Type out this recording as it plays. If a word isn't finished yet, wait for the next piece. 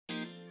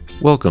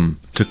Welcome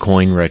to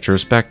Coin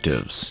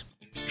Retrospectives,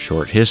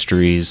 short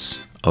histories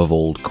of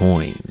old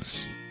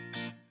coins.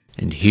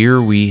 And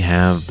here we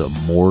have the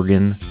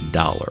Morgan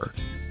dollar,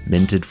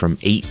 minted from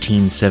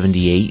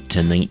 1878 to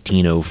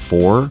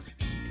 1904,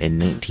 in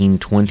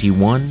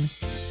 1921,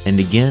 and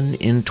again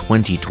in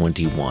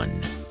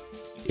 2021.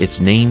 Its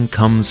name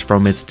comes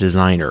from its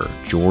designer,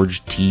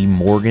 George T.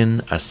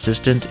 Morgan,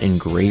 assistant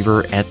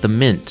engraver at the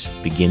Mint,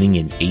 beginning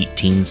in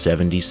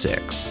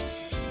 1876.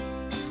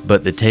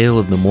 But the tale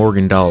of the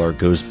Morgan dollar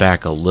goes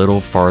back a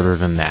little farther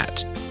than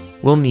that.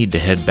 We'll need to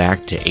head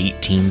back to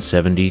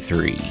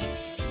 1873.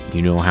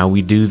 You know how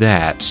we do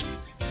that.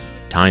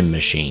 Time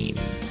machine.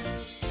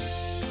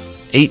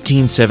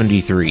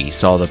 1873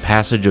 saw the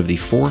passage of the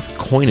Fourth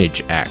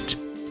Coinage Act,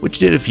 which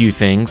did a few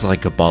things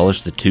like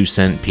abolish the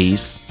 2-cent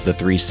piece, the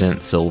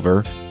 3-cent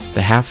silver,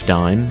 the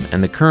half-dime,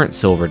 and the current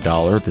silver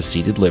dollar, the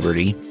seated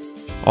liberty,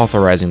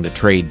 authorizing the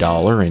trade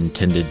dollar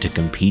intended to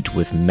compete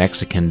with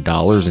Mexican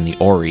dollars in the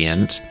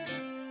Orient,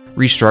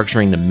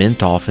 restructuring the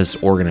Mint Office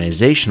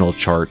organizational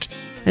chart,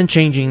 and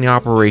changing the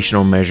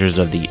operational measures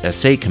of the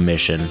Assay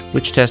Commission,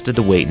 which tested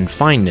the weight and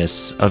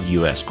fineness of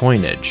U.S.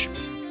 coinage.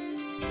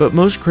 But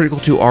most critical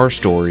to our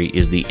story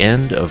is the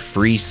end of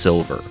free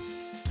silver.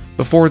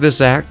 Before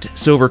this act,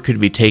 silver could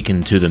be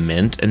taken to the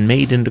mint and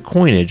made into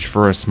coinage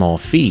for a small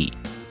fee.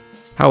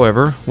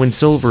 However, when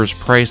silver's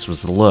price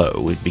was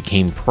low, it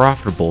became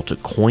profitable to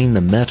coin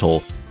the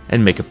metal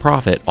and make a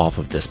profit off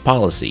of this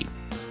policy.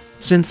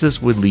 Since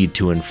this would lead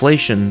to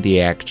inflation,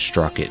 the act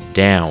struck it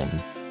down.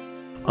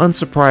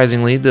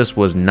 Unsurprisingly, this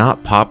was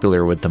not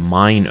popular with the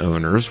mine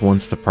owners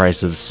once the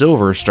price of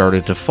silver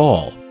started to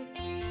fall.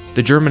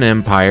 The German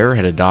Empire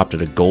had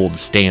adopted a gold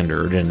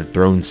standard and had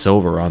thrown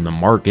silver on the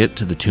market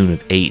to the tune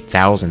of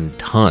 8,000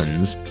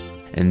 tons,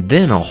 and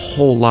then a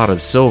whole lot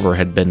of silver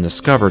had been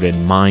discovered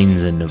in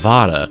mines in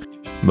Nevada,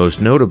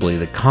 most notably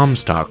the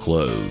Comstock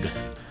lode.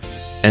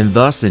 And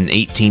thus in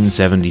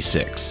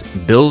 1876,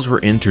 bills were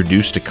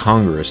introduced to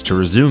Congress to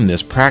resume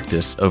this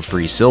practice of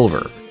free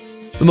silver.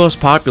 The most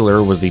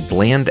popular was the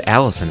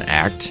Bland-Allison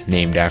Act,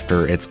 named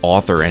after its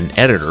author and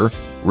editor,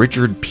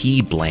 Richard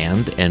P.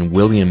 Bland and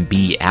William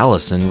B.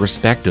 Allison,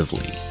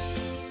 respectively.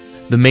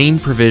 The main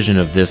provision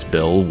of this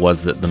bill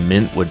was that the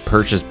mint would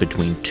purchase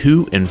between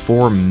 $2 and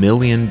 $4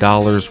 million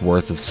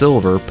worth of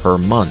silver per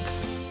month.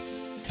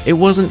 It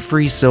wasn't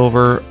free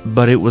silver,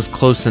 but it was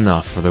close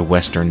enough for the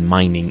Western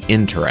mining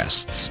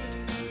interests.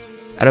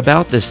 At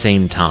about the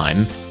same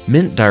time,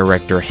 Mint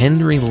Director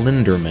Henry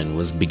Linderman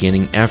was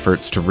beginning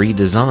efforts to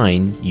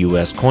redesign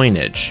U.S.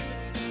 coinage.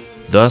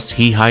 Thus,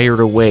 he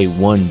hired away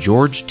one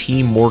George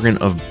T. Morgan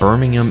of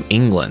Birmingham,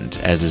 England,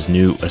 as his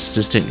new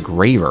assistant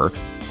graver,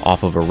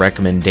 off of a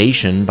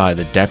recommendation by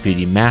the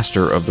Deputy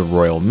Master of the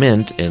Royal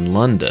Mint in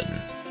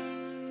London.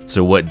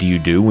 So what do you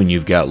do when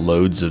you've got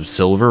loads of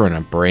silver and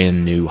a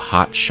brand new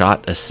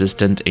hotshot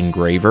assistant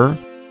engraver?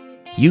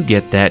 You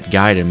get that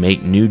guy to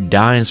make new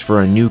dies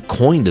for a new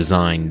coin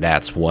design,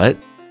 that's what,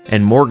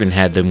 and Morgan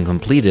had them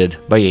completed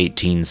by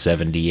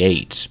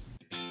 1878.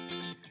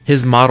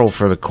 His model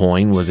for the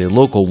coin was a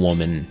local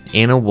woman,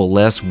 Anna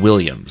Willess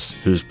Williams,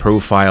 whose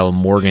profile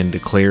Morgan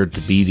declared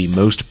to be the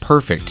most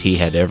perfect he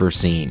had ever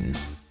seen.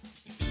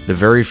 The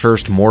very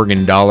first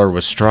Morgan dollar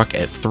was struck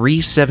at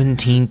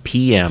 3:17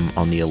 p.m.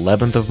 on the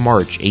 11th of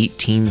March,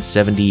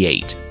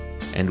 1878,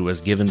 and was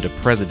given to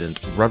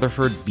President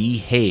Rutherford B.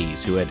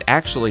 Hayes, who had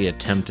actually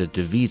attempted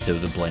to veto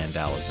the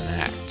Bland-Allison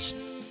Act.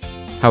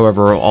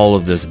 However, all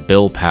of this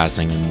bill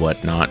passing and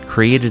whatnot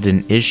created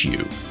an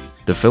issue.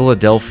 The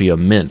Philadelphia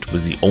Mint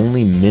was the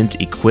only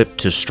mint equipped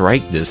to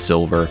strike this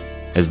silver,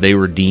 as they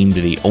were deemed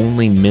the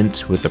only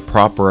mint with the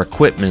proper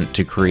equipment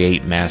to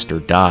create master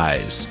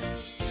dies.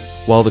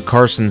 While the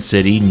Carson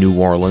City, New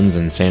Orleans,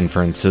 and San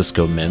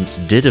Francisco mints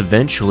did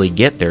eventually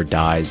get their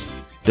dies,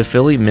 the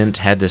Philly Mint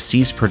had to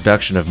cease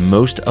production of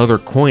most other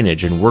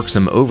coinage and work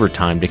some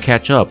overtime to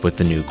catch up with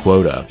the new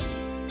quota.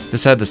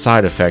 This had the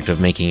side effect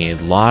of making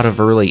a lot of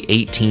early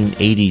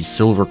 1880s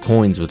silver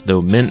coins with no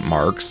mint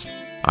marks,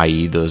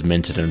 i.e. those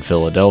minted in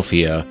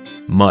Philadelphia,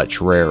 much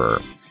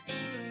rarer.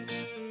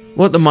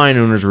 What the mine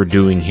owners were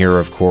doing here,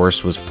 of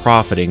course, was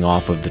profiting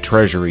off of the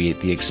treasury at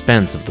the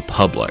expense of the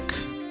public.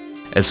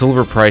 As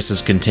silver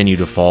prices continued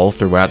to fall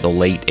throughout the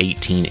late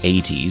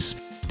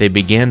 1880s, they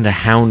began to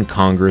hound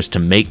Congress to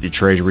make the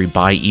treasury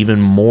buy even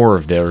more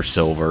of their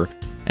silver,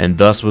 and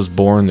thus was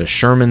born the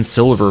Sherman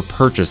Silver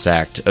Purchase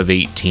Act of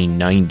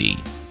 1890.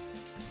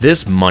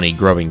 This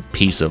money-grubbing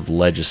piece of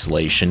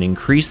legislation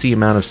increased the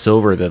amount of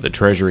silver that the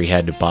Treasury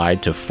had to buy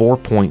to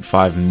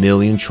 4.5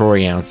 million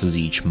troy ounces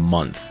each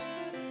month.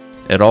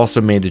 It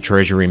also made the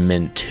Treasury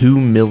mint 2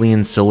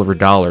 million silver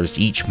dollars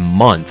each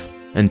month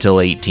until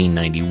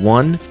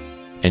 1891,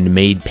 and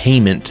made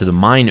payment to the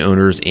mine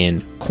owners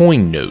in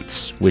coin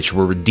notes, which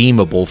were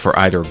redeemable for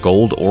either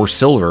gold or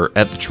silver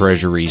at the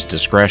Treasury's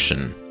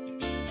discretion.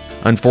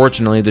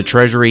 Unfortunately, the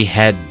Treasury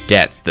had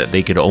debts that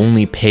they could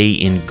only pay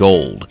in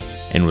gold,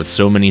 and with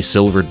so many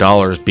silver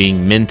dollars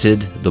being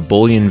minted, the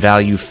bullion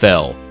value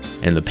fell,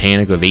 and the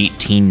Panic of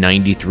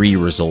 1893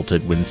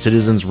 resulted when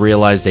citizens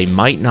realized they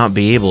might not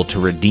be able to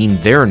redeem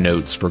their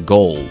notes for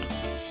gold.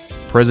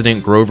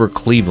 President Grover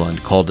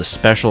Cleveland called a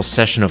special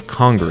session of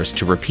Congress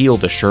to repeal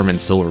the Sherman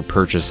Silver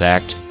Purchase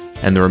Act,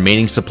 and the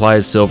remaining supply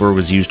of silver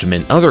was used to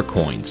mint other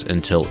coins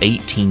until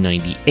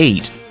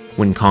 1898,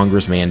 when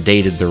Congress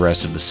mandated the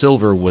rest of the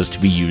silver was to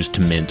be used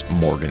to mint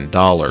Morgan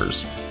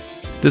dollars.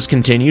 This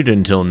continued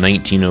until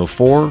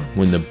 1904,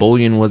 when the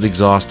bullion was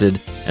exhausted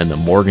and the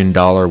Morgan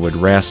dollar would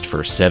rest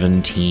for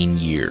 17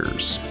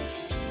 years.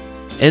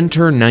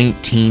 Enter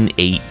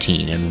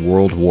 1918 and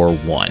World War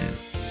I.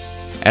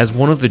 As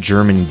one of the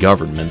German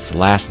government's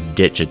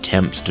last-ditch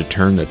attempts to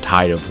turn the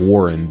tide of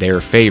war in their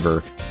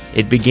favor,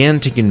 it began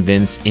to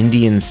convince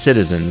Indian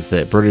citizens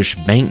that British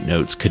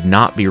banknotes could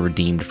not be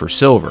redeemed for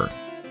silver.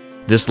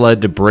 This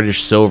led to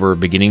British silver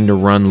beginning to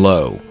run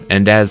low,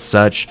 and as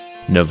such,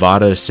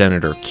 Nevada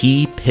Senator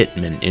Key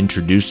Pittman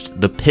introduced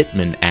the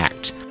Pittman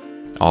Act,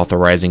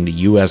 authorizing the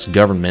U.S.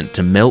 government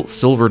to melt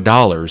silver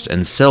dollars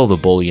and sell the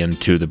bullion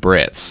to the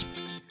Brits.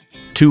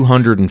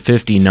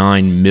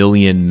 259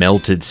 million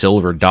melted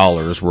silver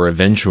dollars were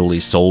eventually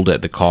sold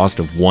at the cost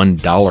of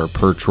 $1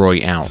 per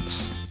troy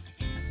ounce.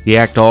 The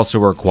act also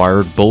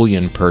required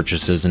bullion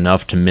purchases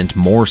enough to mint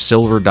more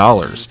silver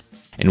dollars,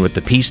 and with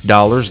the peace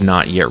dollars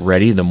not yet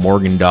ready, the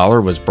Morgan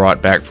dollar was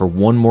brought back for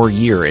one more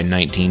year in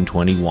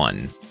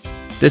 1921.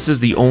 This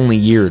is the only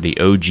year the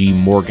OG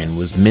Morgan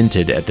was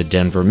minted at the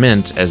Denver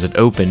Mint, as it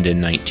opened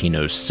in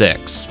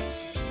 1906.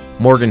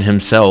 Morgan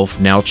himself,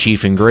 now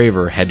chief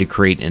engraver, had to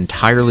create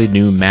entirely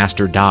new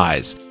master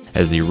dies,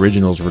 as the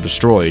originals were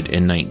destroyed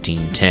in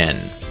 1910.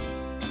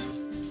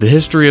 The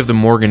history of the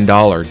Morgan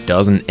dollar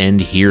doesn't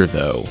end here,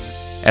 though.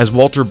 As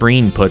Walter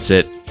Breen puts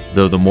it,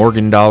 though the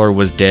Morgan dollar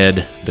was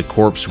dead, the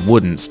corpse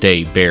wouldn't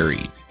stay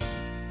buried.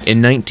 In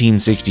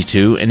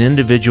 1962, an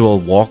individual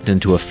walked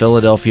into a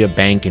Philadelphia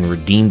bank and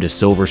redeemed a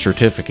silver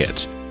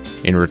certificate.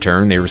 In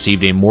return, they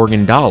received a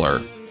Morgan dollar.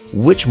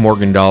 Which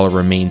Morgan dollar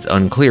remains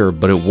unclear,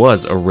 but it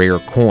was a rare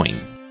coin.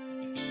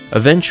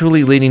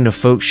 Eventually leading to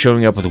folks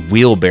showing up with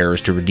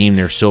wheelbarrows to redeem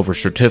their silver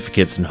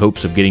certificates in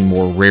hopes of getting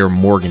more rare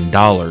Morgan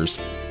dollars,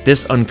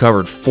 this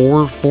uncovered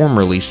four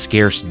formerly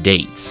scarce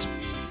dates: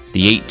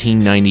 the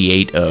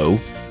 1898-0,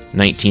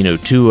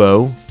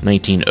 1902-0,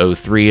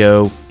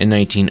 1903-0, and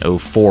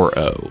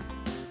 1904-0.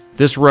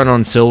 This run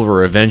on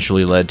silver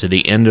eventually led to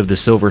the end of the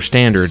silver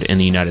standard in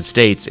the United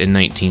States in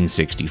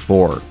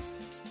 1964.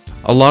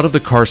 A lot of the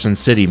Carson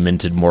City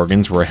minted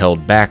Morgans were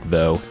held back,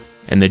 though,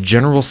 and the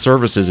General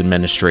Services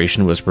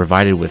Administration was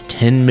provided with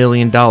 $10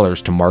 million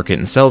to market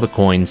and sell the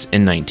coins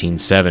in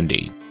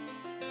 1970.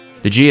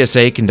 The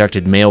GSA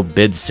conducted mail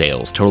bid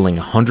sales totaling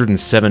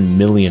 $107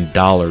 million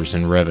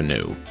in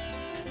revenue.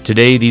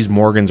 Today, these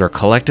Morgans are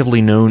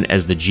collectively known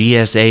as the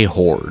GSA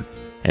Hoard,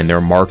 and their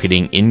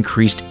marketing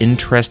increased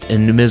interest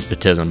in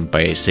numismatism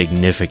by a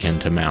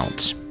significant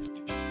amount.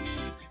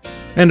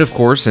 And of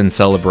course, in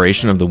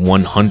celebration of the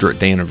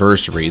 100th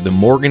anniversary, the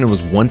Morgan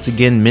was once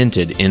again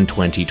minted in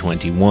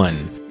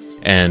 2021.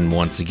 And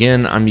once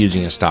again, I'm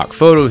using a stock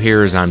photo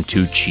here as I'm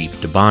too cheap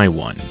to buy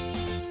one.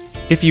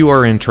 If you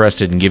are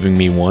interested in giving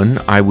me one,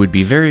 I would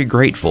be very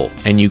grateful,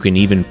 and you can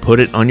even put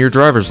it on your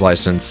driver's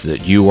license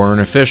that you are an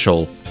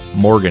official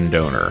Morgan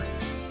donor.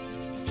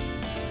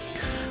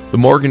 The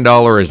Morgan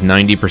dollar is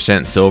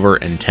 90% silver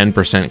and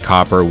 10%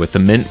 copper, with the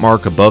mint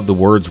mark above the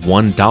words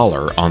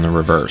 $1 on the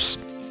reverse.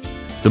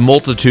 The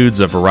multitudes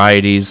of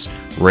varieties,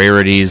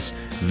 rarities,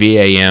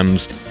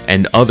 VAMs,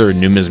 and other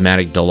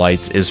numismatic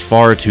delights is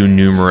far too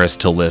numerous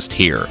to list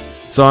here,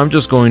 so I'm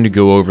just going to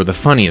go over the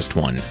funniest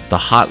one, the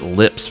Hot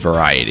Lips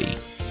variety.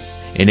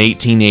 In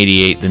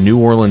 1888, the New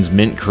Orleans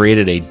Mint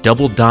created a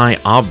double die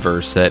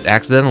obverse that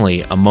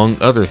accidentally,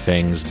 among other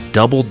things,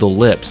 doubled the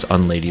lips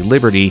on Lady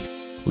Liberty,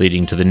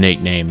 leading to the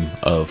nickname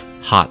of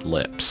Hot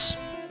Lips.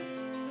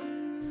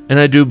 And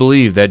I do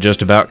believe that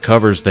just about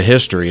covers the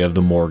history of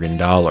the Morgan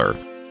dollar.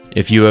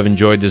 If you have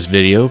enjoyed this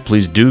video,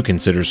 please do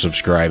consider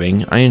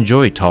subscribing. I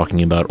enjoy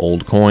talking about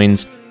old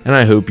coins, and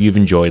I hope you've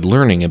enjoyed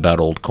learning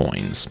about old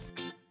coins.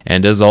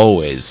 And as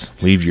always,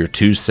 leave your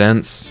 2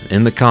 cents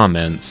in the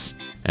comments,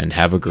 and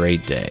have a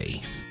great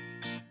day.